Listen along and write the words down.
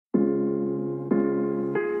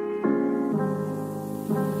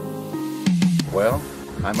Well,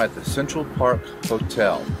 I'm at the Central Park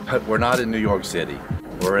Hotel, but we're not in New York City.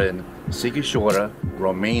 We're in Sighisoara,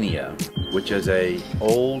 Romania, which is a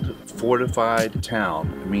old fortified town.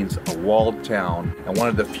 It means a walled town, and one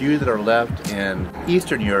of the few that are left in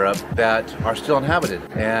Eastern Europe that are still inhabited.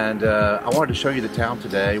 And I wanted to show you the town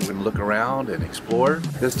today. We're gonna look around and explore.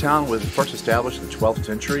 This town was first established in the 12th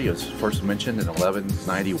century. It was first mentioned in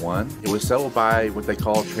 1191. It was settled by what they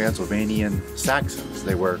call Transylvanian Saxons.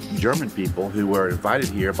 They were German people who were invited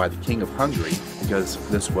here by the King of Hungary, because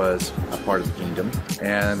this was a part of the kingdom,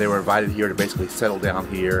 and they were invited here to basically settle down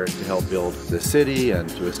here to help build the city and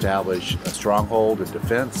to establish a stronghold and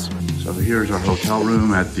defense. So here's our hotel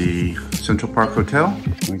room at the Central Park Hotel.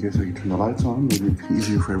 I guess I can turn the lights on, make it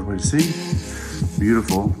easier for everybody to see.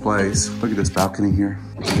 Beautiful place. Look at this balcony here.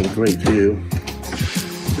 It's got a great view.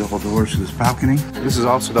 Double doors to this balcony. This is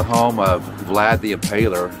also the home of Vlad the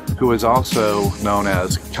Impaler, who is also known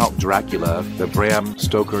as Count Dracula, the Bram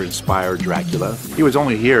Stoker-inspired Dracula. He was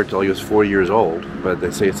only here till he was 4 years old, but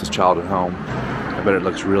they say it's his childhood home. I bet it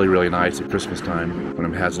looks really, really nice at Christmas time when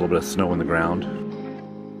it has a little bit of snow on the ground.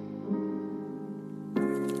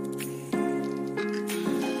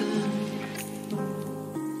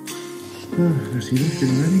 There's heaters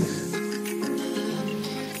getting ready.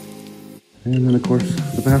 And then, of course,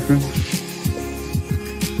 the bathroom.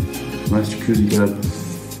 Nice jacuzzi tub.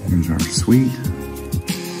 Here's our suite.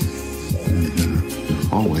 And the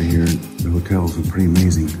hallway here at the hotel is pretty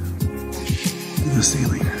amazing. Look at the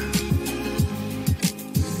ceiling.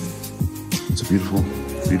 It's a beautiful,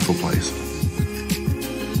 beautiful place.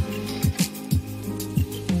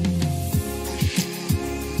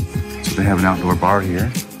 So they have an outdoor bar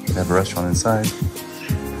here. They have a restaurant inside.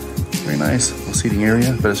 Very nice little seating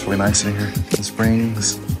area, but it's really nice in here. The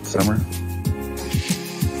springs, summer.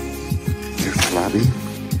 Here's the lobby.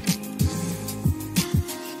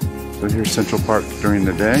 So here's Central Park during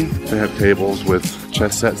the day. They have tables with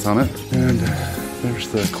chess sets on it. And there's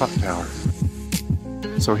the clock tower.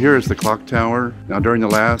 So here is the clock tower. Now during the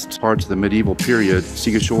last parts of the medieval period,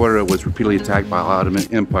 Sighisoara was repeatedly attacked by the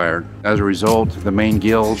Ottoman Empire. As a result, the main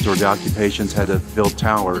guilds or the occupations had to build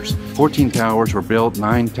towers. 14 towers were built,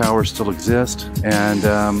 9 towers still exist, and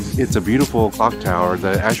it's a beautiful clock tower.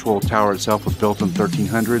 The actual tower itself was built in the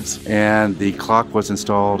 1300s, and the clock was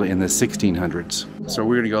installed in the 1600s. So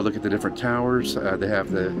we're gonna go look at the different towers. They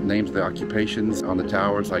have the names of the occupations on the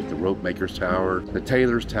towers, like the rope maker's tower, the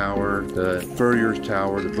tailor's tower, the furrier's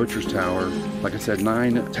tower, the butcher's tower. Like I said,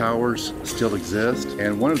 9 towers still exist,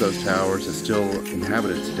 and one of those towers is still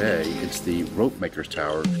inhabited today. It's the rope maker's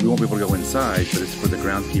tower. We won't be able to go inside, but it's for the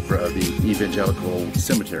groundkeeper of the Evangelical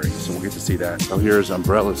Cemetery, so we'll get to see that. So here's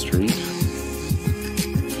Umbrella Street.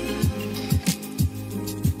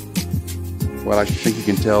 Well, I think you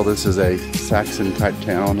can tell this is a Saxon type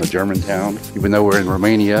town, a German town. Even though we're in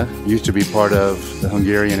Romania, it used to be part of the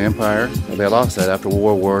Hungarian Empire. They lost that after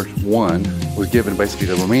World War I. It was given basically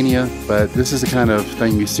to Romania, but this is the kind of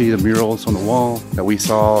thing you see, the murals on the wall that we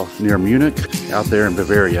saw near Munich, out there in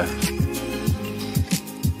Bavaria.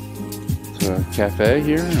 So a cafe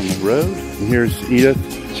here on the road. And here's Edith.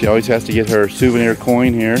 She always has to get her souvenir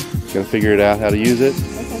coin here. Gotta figure it out how to use it.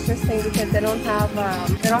 Interesting because they don't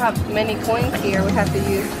have many coins here. We have to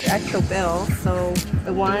use the actual bill, so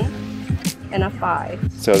a 1 and a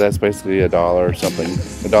 5. So that's basically $1 or something.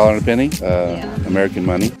 $1 and a penny? Yeah. American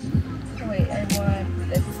money. Wait, I want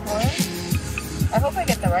this one. I hope I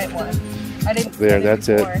get the right one. I didn't. There, that's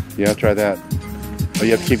it. Yeah, try that. Oh,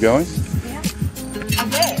 you have to keep going? Yeah.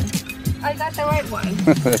 Okay. I got the right one.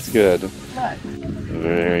 That's good. Look.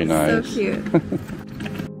 Very nice. So cute.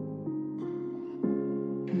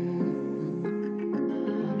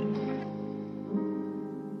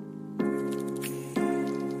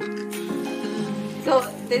 So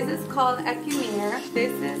this is called a souvenir.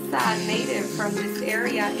 This is native from this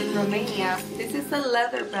area in Romania. This is a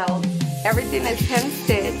leather belt. Everything is hand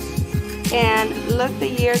stitched. And look the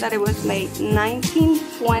year that it was made,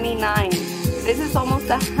 1929. This is almost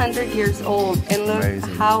 100 years old. And look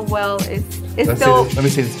Amazing. How well it's still. Let me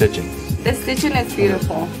see the stitching. The stitching is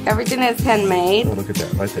beautiful. Everything is handmade. Oh, look at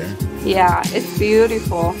that right there. Yeah, it's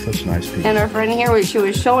beautiful. Such a nice piece. And our friend here, she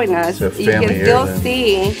was showing us, you can still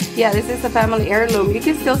see, yeah, this is a family heirloom. You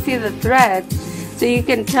can still see the threads, so you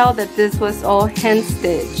can tell that this was all hand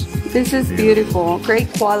stitched. This is beautiful,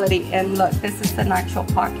 great quality, and look, this is an actual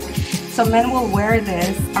pocket. So men will wear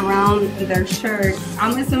this around their shirt.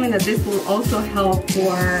 I'm assuming that this will also help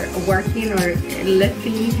for working or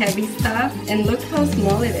lifting heavy stuff. And look how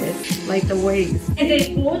small it is, like the waist. And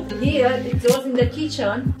they put here, it goes in the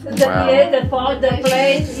kitchen. Wow. The pot, the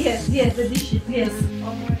plate, yes, the dishes, yes.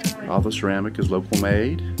 Oh my God. All the ceramic is local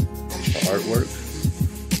made. The artwork.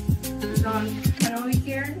 It's on Turnului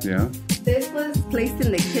here. Yeah. This was placed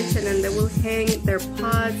in the kitchen, and they will hang their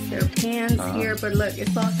pots, their pans here. But look,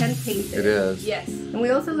 it's all hand painted. It is. Yes. And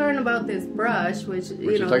we also learned about this brush, which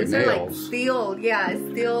you know, like these nails. are like steel. Yeah,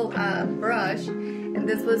 steel brush, and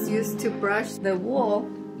this was used to brush the wool.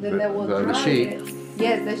 Then they will dry the sheep. it.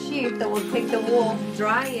 Yes, the sheep. They will take the wool,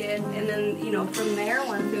 dry it, and then you know from there,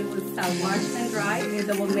 once it was washed and dried,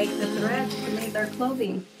 they will make the threads to make their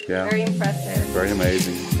clothing. Yeah. Very impressive. Very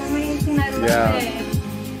amazing. It's amazing. I love it.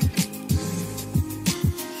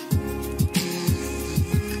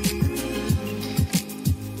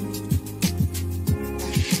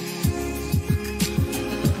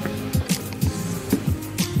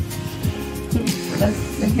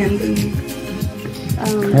 That's the handy.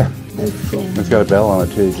 That's cool. It's got a bell on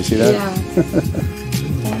it too. Did you see that? Yeah.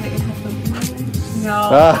 No.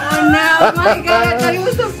 Oh no! My God! I thought it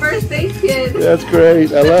was a first aid kit. That's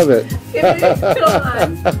great. I love it. It is. Come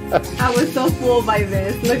on. I was so fooled by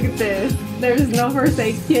this. Look at this. There's no first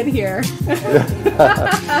aid kit here.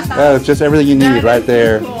 Yeah, it's just everything you need right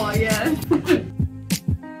there. Cool. Yes.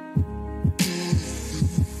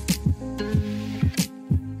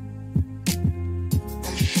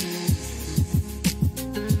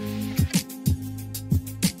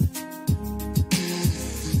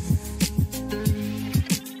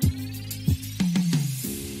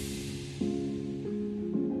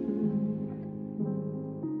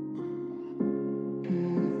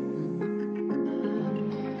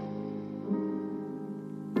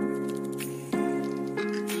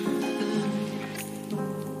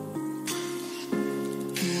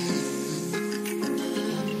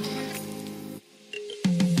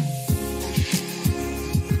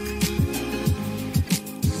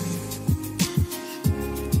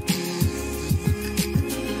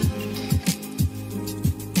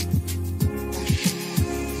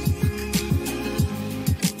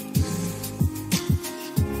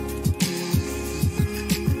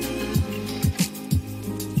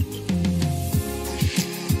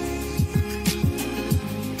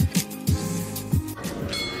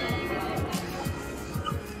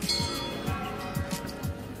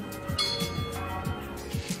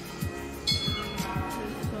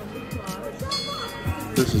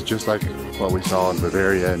 This is just like what we saw in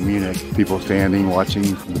Bavaria and Munich. People standing, watching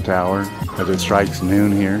the tower as it strikes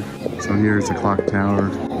noon here. So here's the clock tower.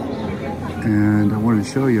 And I wanted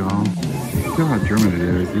to show you all. Look how German it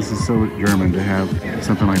is. This is so German to have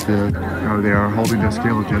something like this. Oh, they are holding the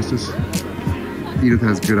scale of justice. Edith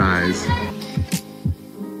has good eyes.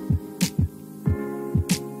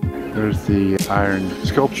 There's the iron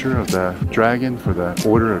sculpture of the dragon for the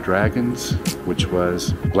Order of Dragons, which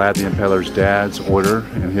was Vlad the Impaler's dad's order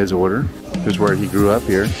and his order. Here's where he grew up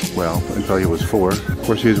here, well, until he was 4. Of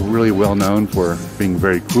course, he was really well known for being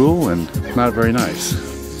very cruel and not very nice.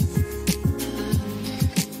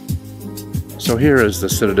 So here is the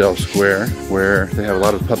Citadel Square, where they have a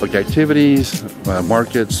lot of public activities,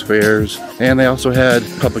 markets, fairs, and they also had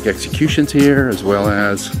public executions here, as well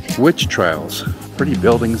as witch trials. Pretty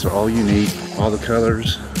buildings are all unique, all the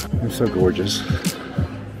colors. They're so gorgeous.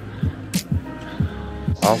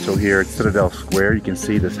 Also here at Citadel Square, you can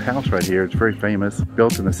see this house right here. It's very famous,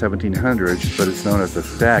 built in the 1700s, but it's known as the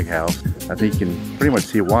Stag House. I think you can pretty much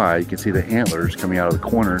see why. You can see the antlers coming out of the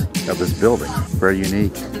corner of this building. Very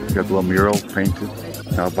unique. You've got the little mural painted.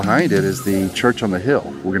 Now behind it is the church on the hill.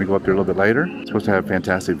 We're going to go up there a little bit later. It's supposed to have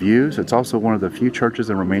fantastic views. It's also one of the few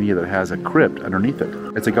churches in Romania that has a crypt underneath it.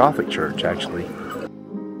 It's a Gothic church, actually.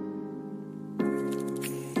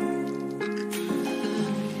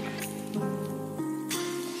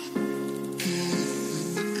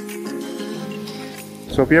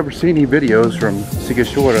 So if you ever see any videos from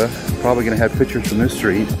Sighisoara, probably going to have pictures from this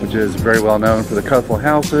street, which is very well known for the colorful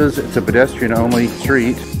houses. It's a pedestrian-only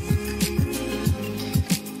street.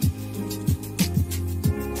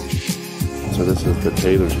 So this is the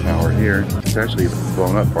Tailors Tower here. It's actually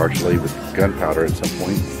blown up partially with gunpowder at some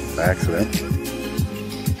point, by accident.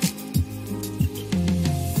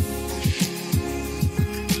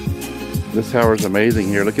 This tower is amazing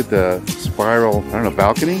here. Look at the spiral, I don't know,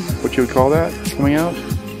 balcony, what you would call that, coming out.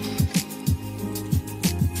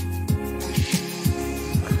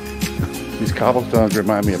 These cobblestones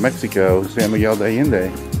remind me of Mexico, San Miguel de Allende.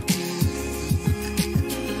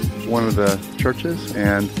 One of the churches,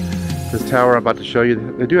 and this tower I'm about to show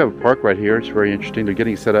you, they do have a park right here. It's very interesting. They're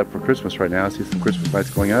getting set up for Christmas right now. I see some Christmas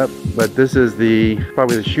lights going up. But this is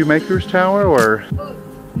probably the Shoemaker's Tower, or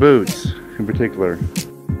Boots in particular.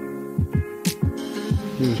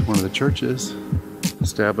 Here's one of the churches,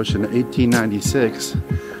 established in 1896.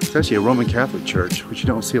 It's actually a Roman Catholic church, which you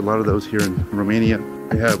don't see a lot of those here in Romania.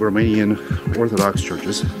 They have Romanian Orthodox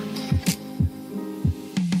churches.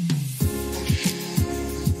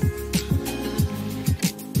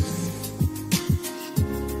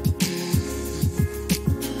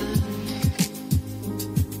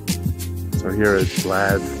 So here is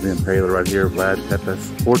Vlad, the Impaler right here. Vlad Pepes,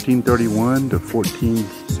 1431 to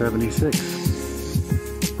 1476.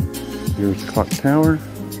 Here's the clock tower.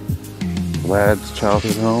 Vlad's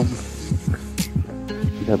childhood home.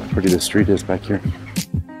 Look how pretty the street is back here.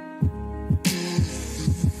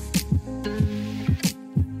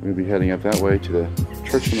 We'll be heading up that way to the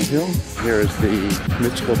church on the hill. Here is the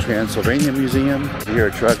Mystical Transylvania Museum. You hear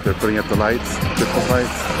a truck, they're putting up the lights, Christmas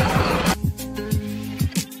lights.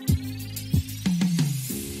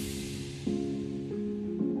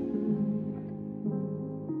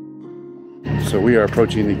 So we are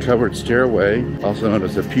approaching the covered stairway, also known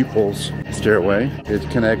as the Pupils Stairway. It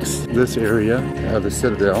connects this area of the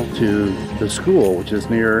Citadel to the school, which is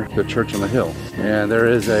near the church on the hill. And there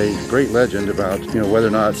is a great legend about, whether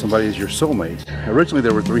or not somebody is your soulmate. Originally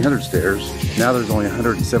there were 300 stairs. Now there's only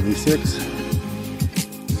 176.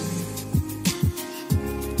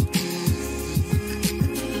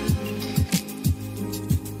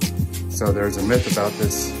 So there's a myth about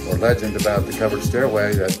this, or legend about the covered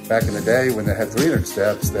stairway, that back in the day when they had 300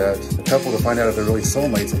 steps, that the couple, to find out if they're really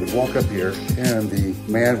soulmates, would walk up here and the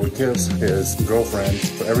man would kiss his girlfriend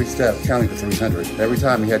for every step, counting to 300. Every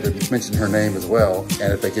time he had to mention her name as well.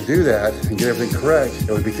 And if they could do that and get everything correct,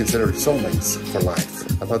 it would be considered soulmates for life.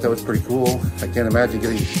 I thought that was pretty cool. I can't imagine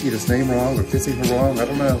getting Edith's name wrong or kissing her wrong. I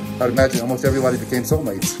don't know. I'd imagine almost everybody became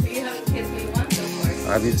soulmates. But you haven't kissed me once so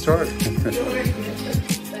far. I need to start. You already missed it.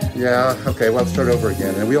 Yeah, okay, well, let's start over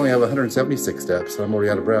again. And we only have 176 steps, so I'm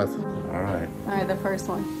already out of breath. All right. All right, the first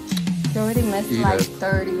one. You already missed Edith. like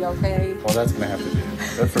 30, okay? Well, that's going to have to do.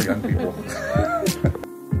 That's for young people.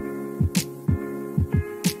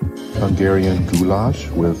 Hungarian goulash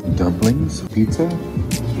with dumplings, pizza,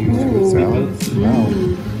 salad,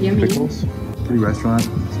 Yummy. pickles. Pretty restaurant.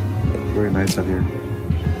 Very nice out here.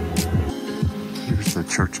 Here's the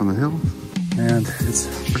church on the hill. And it's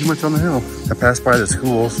pretty much on the hill. I passed by the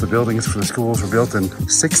schools. The buildings for the schools were built in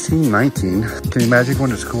 1619. Can you imagine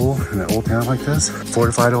going to school in an old town like this?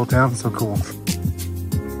 Fortified old town, so cool.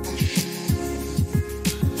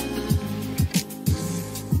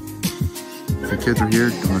 The kids are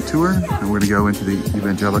here on a tour, and we're gonna go into the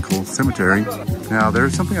Evangelical Cemetery. Now,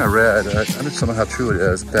 there's something I read, I just don't know how true it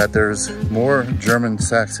is, that there's more German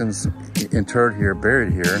Saxons interred here,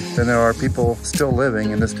 buried here, than there are people still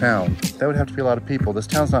living in this town. That would have to be a lot of people. This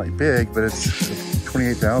town's not big, but it's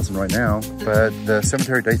 28,000 right now. But the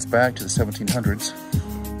cemetery dates back to the 1700s.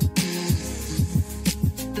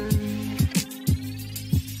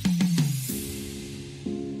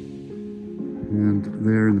 And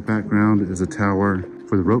there in the background is a tower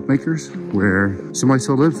for the rope makers, where somebody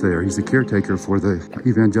still lives there. He's the caretaker for the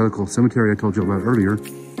Evangelical Cemetery I told you about earlier.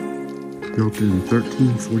 Built in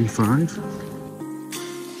 1345.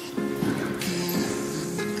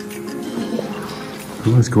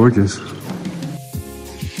 Oh, that's gorgeous.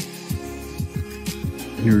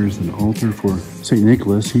 Here's an altar for St.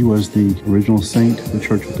 Nicholas. He was the original saint the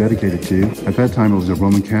church was dedicated to. At that time, it was a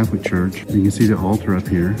Roman Catholic church. You can see the altar up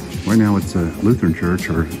here. Right now, it's a Lutheran church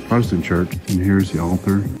or Protestant church. And here's the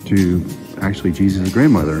altar to actually Jesus'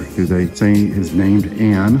 grandmother, who they say is named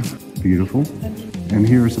Anne. Beautiful. And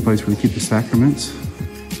here's the place where they keep the sacraments.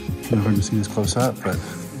 It's hard to see this close up, but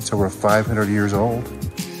it's over 500 years old.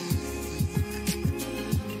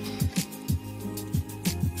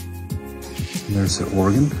 And there's the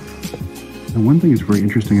organ. And one thing that's very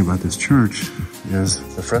interesting about this church is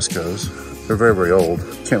the frescoes. They're very, very old.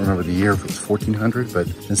 Can't remember the year if it was 1400, but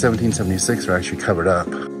in 1776 they're actually covered up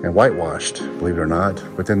and whitewashed, believe it or not.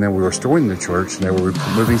 But then we were restoring the church and they were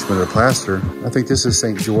removing some of the plaster. I think this is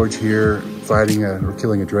St. George here fighting or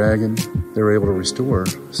killing a dragon. They were able to restore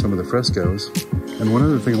some of the frescoes. And one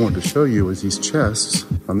other thing I wanted to show you is these chests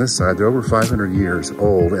on this side. They're over 500 years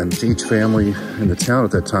old, and each family in the town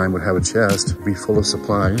at that time would have a chest, be full of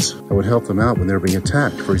supplies that would help them out when they were being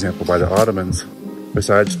attacked, for example, by the Ottomans.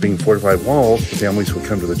 Besides being fortified walls, the families would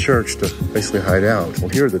come to the church to basically hide out. Well,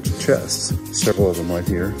 here are the chests, several of them right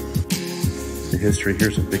here. The history,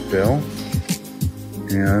 here's a big bell.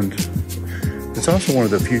 And it's also one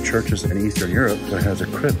of the few churches in Eastern Europe that has a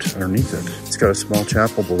crypt underneath it. It's got a small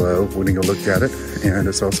chapel below. We're gonna go look at it. And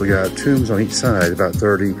it's also got tombs on each side, about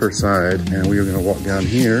 30 per side. And we are gonna walk down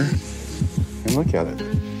here and look at it.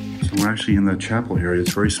 So we're actually in the chapel area.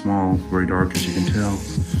 It's very small, very dark, as you can tell.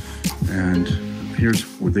 And here's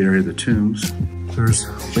the area of the tombs. There's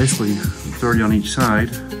basically 30 on each side.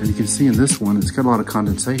 And you can see in this one, it's got a lot of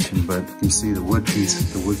condensation, but you can see the wood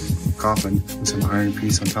piece, the wood coffin, and some iron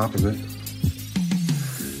piece on top of it.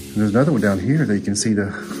 And there's another one down here that you can see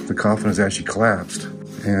the coffin is actually collapsed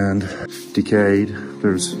and decayed.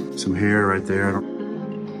 There's some hair right there.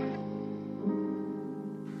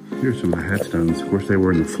 Here's some of my headstones. Of course, they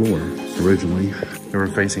were in the floor originally. They were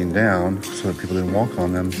facing down so that people didn't walk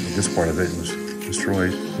on them. This part of it was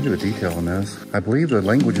destroyed. Look at the detail on this. I believe the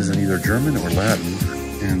language is in either German or Latin,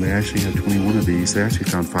 and they actually have 21 of these. They actually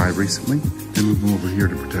found 5 recently. They moved them over here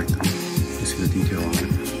to protect them. You see the detail on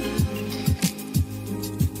it.